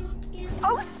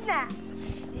 Oh, snap!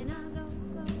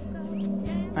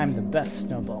 I'm the best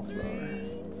snowball thrower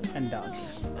and dodger.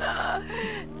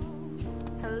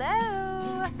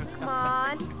 Hello? Come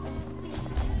on.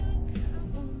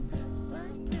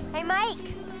 Hey, Mike.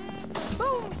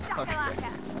 Boom,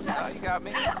 shakalaka. Oh, you got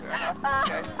me. Fair enough.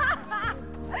 Okay.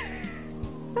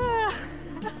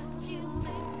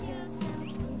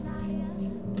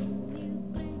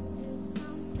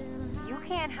 You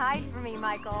can't hide from me,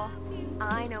 Michael.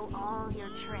 I know all your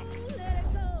tricks.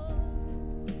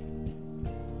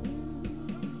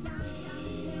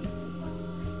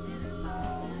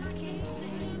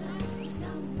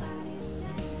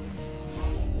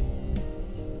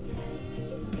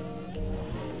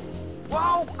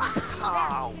 Whoa!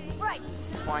 Ow! Right.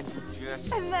 Why don't you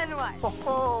just... And then what?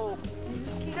 Oh!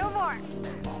 No more.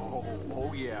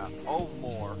 Oh yeah. Oh,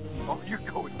 more. Oh, you're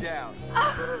going down.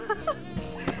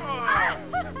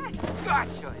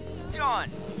 Gotcha.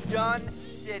 Done. Done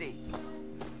city.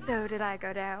 So did I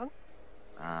go down?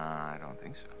 I don't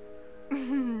think so.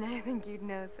 I think you'd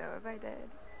know so if I did.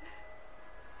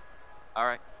 All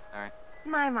right. All right.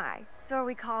 My. So are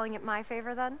we calling it my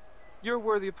favor then? You're a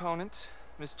worthy opponent,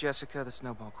 Miss Jessica, the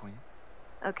Snowball Queen.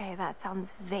 Okay, that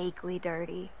sounds vaguely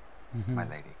dirty. My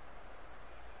lady.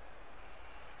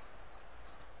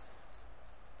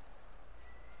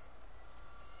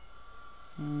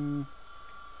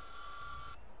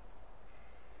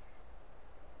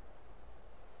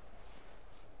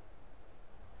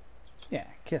 Yeah,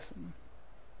 kissing.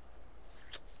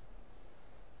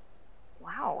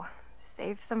 Wow.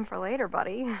 Save some for later,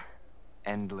 buddy.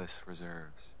 Endless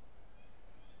reserves.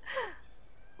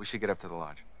 We should get up to the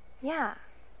lodge. Yeah.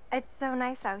 It's so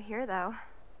nice out here, though.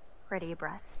 Pretty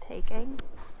breathtaking.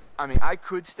 I mean, I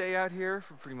could stay out here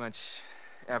for pretty much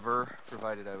ever,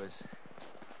 provided I was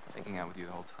making out with you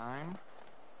the whole time.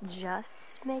 Just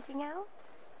making out?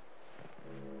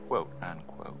 Quote,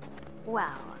 unquote.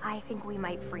 Well, I think we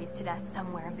might freeze to death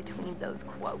somewhere in between those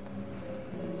quotes.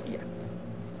 Yeah.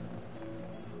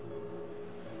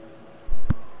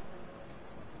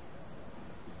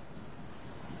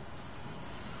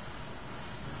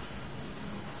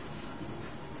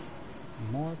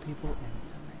 More people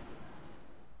incoming.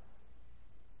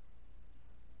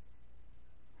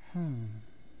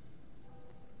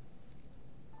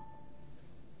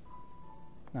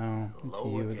 No, it's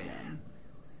Hello you again. again.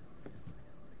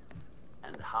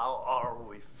 And how are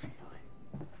we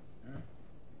feeling?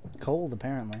 Cold,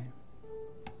 apparently.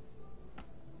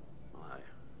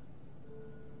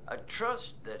 I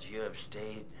trust that you have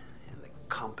stayed in the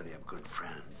company of good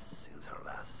friends since our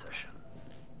last session.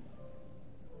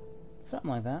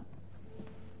 Something like that.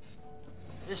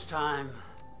 This time,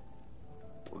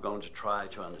 we're going to try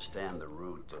to understand the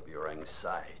root of your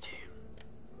anxiety.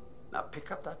 Now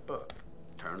pick up that book,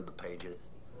 turn the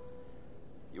pages.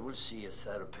 You will see a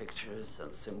set of pictures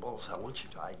and symbols. I want you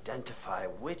to identify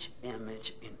which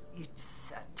image in each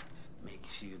set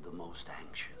makes you the most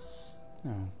anxious.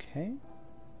 Okay.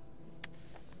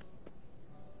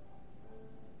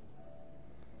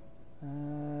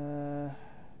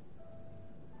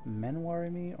 Men worry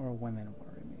me or women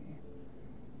worry me?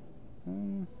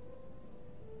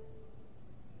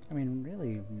 I mean,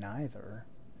 really, neither.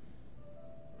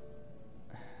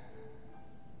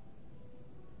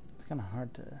 It's kind of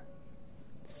hard to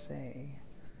say.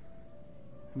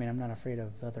 I mean, I'm not afraid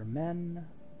of other men.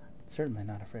 Certainly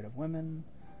not afraid of women.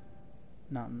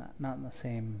 Not in the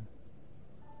same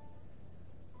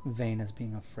vein as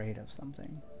being afraid of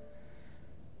something.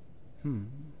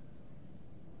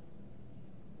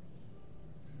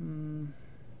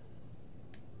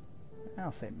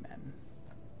 I'll say men.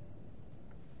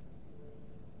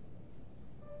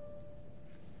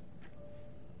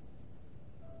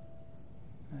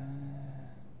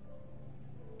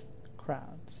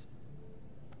 Crowds.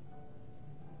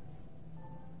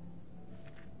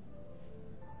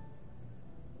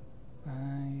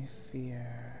 I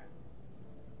fear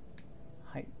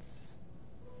heights.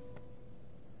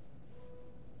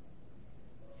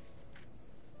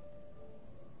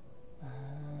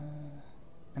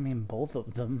 I mean, both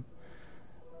of them.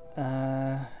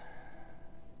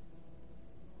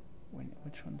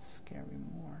 Which ones scare me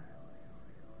more?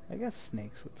 I guess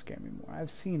snakes would scare me more. I've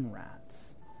seen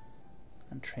rats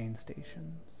on train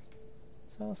stations.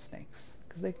 So snakes,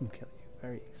 because they can kill you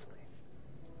very easily.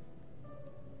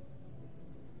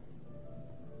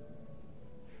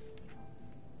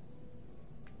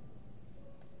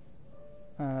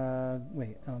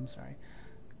 Wait, oh, I'm sorry.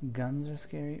 Guns are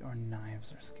scary or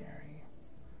knives are scary?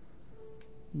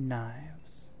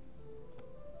 Knives.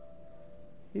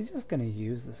 He's just gonna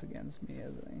use this against me,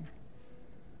 isn't he?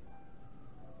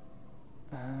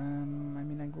 I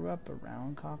mean, I grew up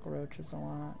around cockroaches a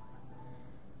lot.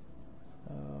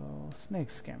 So,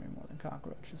 snakes scare me more than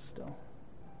cockroaches still.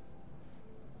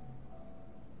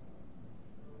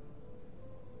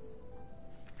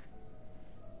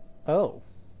 Oh.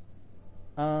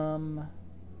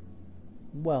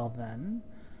 Well then.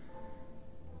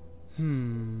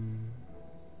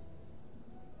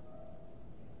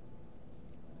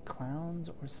 Clowns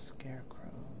or scarecrows?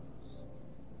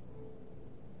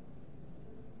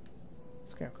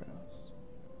 Scarecrows.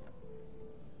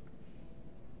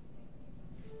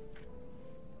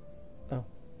 Oh,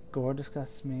 gore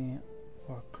disgusts me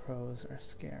or crows are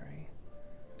scary.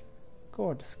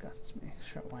 Gore disgusts me.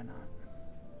 Sure, why not?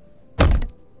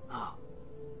 Oh.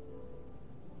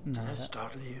 No, Did I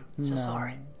startle you? No, So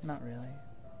sorry. not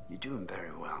really. You're doing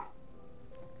very well.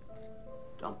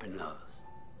 Don't be nervous.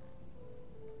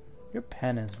 Your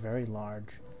pen is very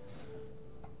large.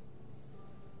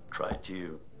 Try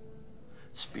to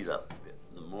speed up a bit.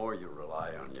 The more you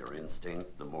rely on your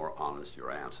instincts, the more honest your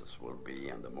answers will be,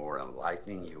 and the more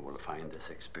enlightening you will find this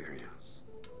experience.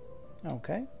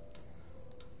 Okay.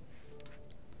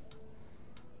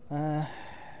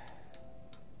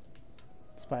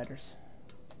 Spiders.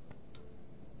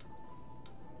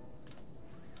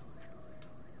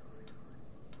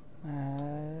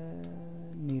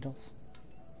 Needles.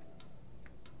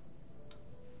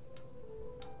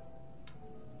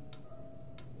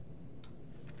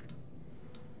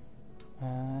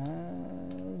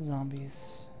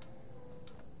 Zombies.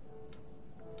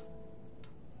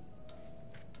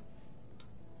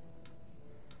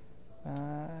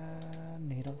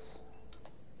 Needles.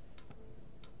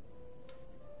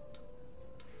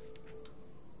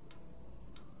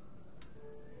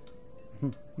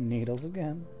 Needles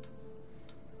again.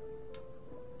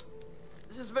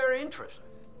 This is very interesting.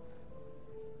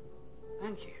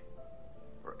 Thank you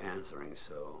for answering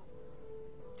so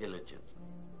diligently.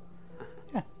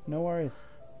 Yeah, no worries.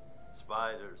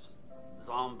 Spiders,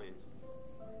 zombies,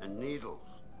 and needles.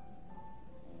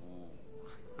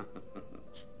 Ooh.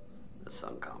 The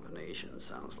sun combination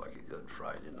sounds like a good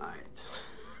Friday night.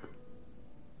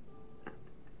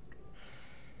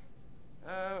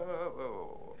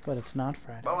 But it's not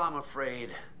Friday. Well, I'm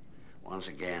afraid once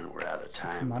again we're out of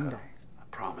time. It's Monday. I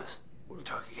promise we'll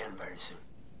talk again very soon.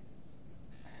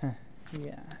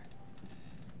 Yeah.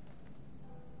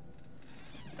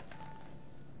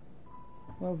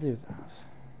 We'll do that.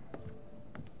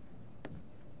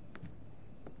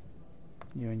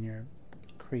 You and your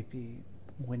creepy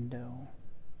window.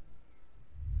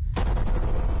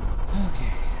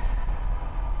 Okay.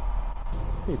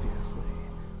 Previously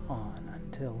on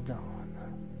Until Dawn.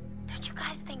 Don't you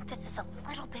guys think this is a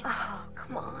little bit... Oh,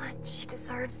 come on. She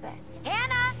deserves it.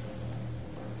 Hannah!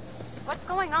 What's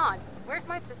going on? Where's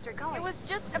my sister going? It was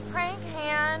just a prank,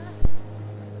 Han.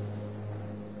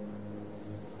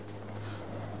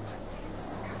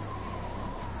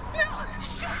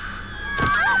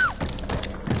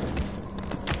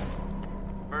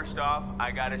 First off,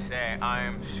 I gotta say, I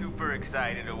am super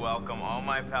excited to welcome all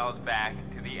my pals back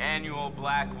to the annual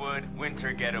Blackwood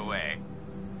Winter Getaway.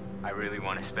 I really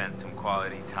want to spend some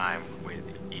quality time with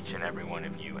each and every one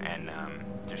of you and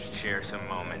just share some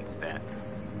moments that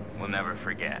we'll never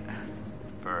forget.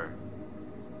 For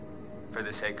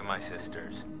the sake of my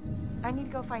sisters. I need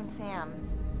to go find Sam.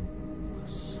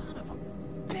 Son of a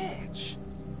bitch.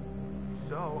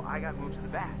 So I got moved to the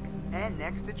back and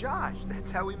next to Josh.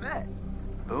 That's how we met.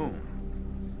 Boom.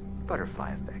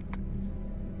 Butterfly effect.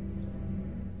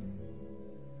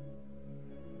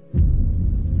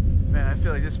 Man, I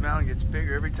feel like this mountain gets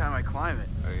bigger every time I climb it.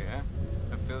 Oh yeah?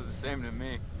 That feels the same to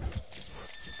me.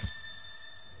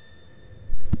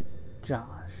 Josh,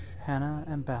 Hannah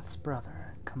and Beth's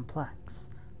brother, complex,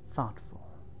 thoughtful,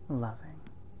 loving.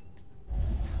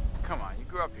 Come on, you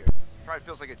grew up here. It probably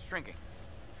feels like it's shrinking.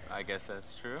 I guess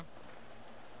that's true.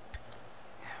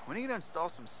 When are you gonna install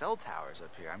some cell towers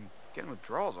up here? I'm getting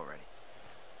withdrawals already.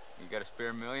 You got a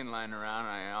spare $1 million lying around,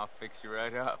 and I'll fix you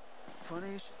right up.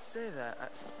 Funny you should say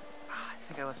that. I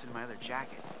think I left it in my other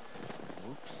jacket.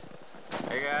 Oops.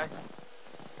 Hey guys,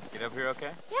 get up here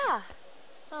okay? Yeah.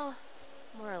 Well,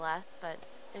 more or less, but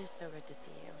it is so good to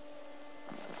see you.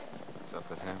 What's up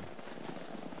with him?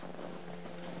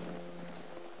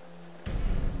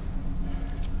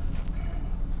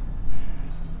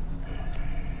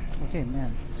 Okay,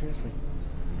 man, seriously.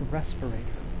 A respirator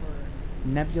or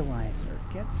nebulizer.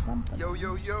 Get something. Yo,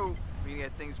 yo, yo. We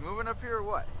get things moving up here or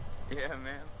what? Yeah,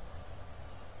 man.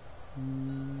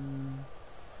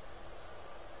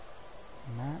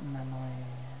 Matt and Emily.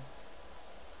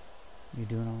 You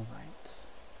doing all right?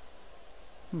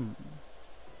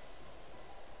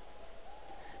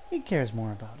 He cares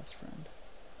more about his friend.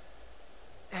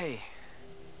 Hey,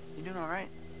 you doing all right?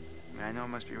 I mean, I know it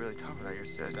must be really tough without your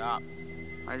sis. Stop.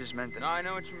 I just meant that... No, I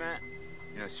know what you meant.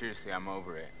 You know, seriously, I'm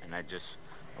over it. And I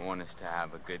want us to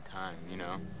have a good time, you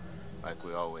know? Like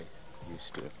we always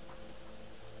used to.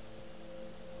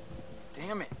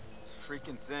 Damn it. This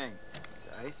freaking thing. It's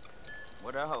iced.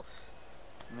 What else?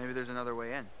 Maybe there's another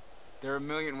way in. There are a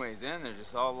million ways in. They're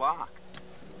just all locked.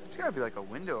 There's gotta be like a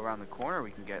window around the corner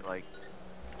we can get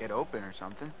open or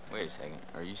something. Wait a second.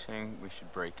 Are you saying we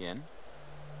should break in?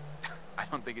 I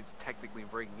don't think it's technically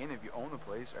breaking in if you own the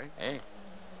place, right? Hey,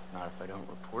 not if I don't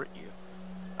report you.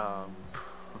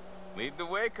 Lead the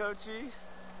way, Coachies.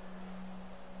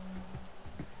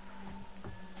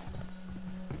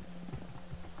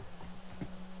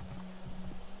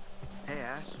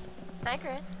 Hi,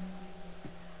 Chris.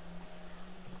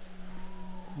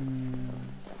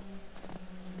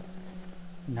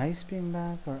 Nice being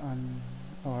back,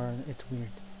 or it's weird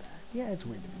to be back? Yeah, it's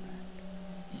weird to be back.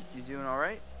 You doing all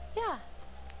right? Yeah.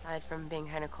 Aside from being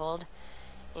kind of cold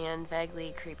and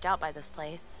vaguely creeped out by this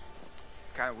place.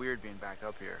 It's kind of weird being back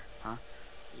up here, huh?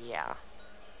 Yeah.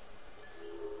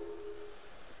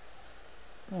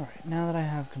 Alright, now that I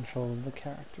have control of the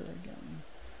character again,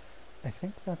 I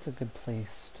think that's a good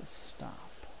place to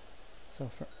stop. So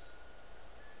for...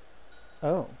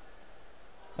 Oh.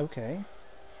 Okay.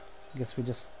 I guess we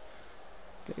just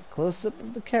get a close-up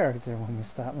of the character when we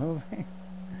stop moving.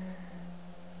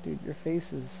 Dude, your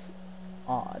face is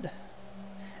odd.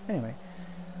 Anyway,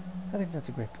 I think that's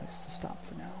a great place to stop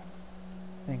for now.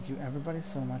 Thank you everybody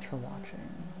so much for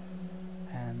watching,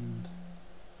 and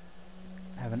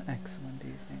have an excellent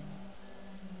evening.